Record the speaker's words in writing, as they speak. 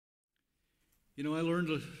You know, I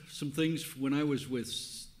learned some things when I was with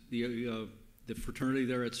the fraternity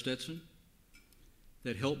there at Stetson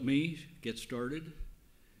that helped me get started.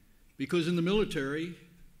 Because in the military,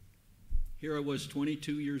 here I was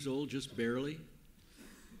 22 years old, just barely,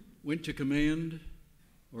 went to command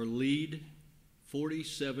or lead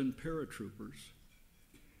 47 paratroopers.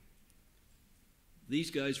 These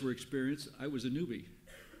guys were experienced. I was a newbie.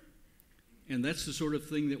 And that's the sort of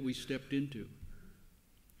thing that we stepped into.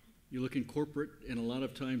 You look in corporate, and a lot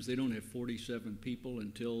of times they don't have 47 people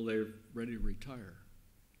until they're ready to retire.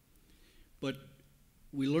 But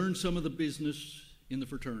we learned some of the business in the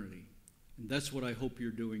fraternity, and that's what I hope you're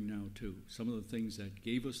doing now too. Some of the things that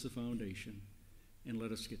gave us the foundation and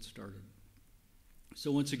let us get started.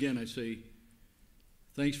 So once again, I say,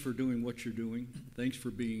 thanks for doing what you're doing. Thanks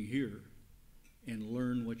for being here, and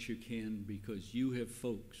learn what you can, because you have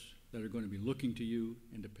folks that are going to be looking to you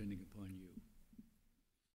and depending upon you.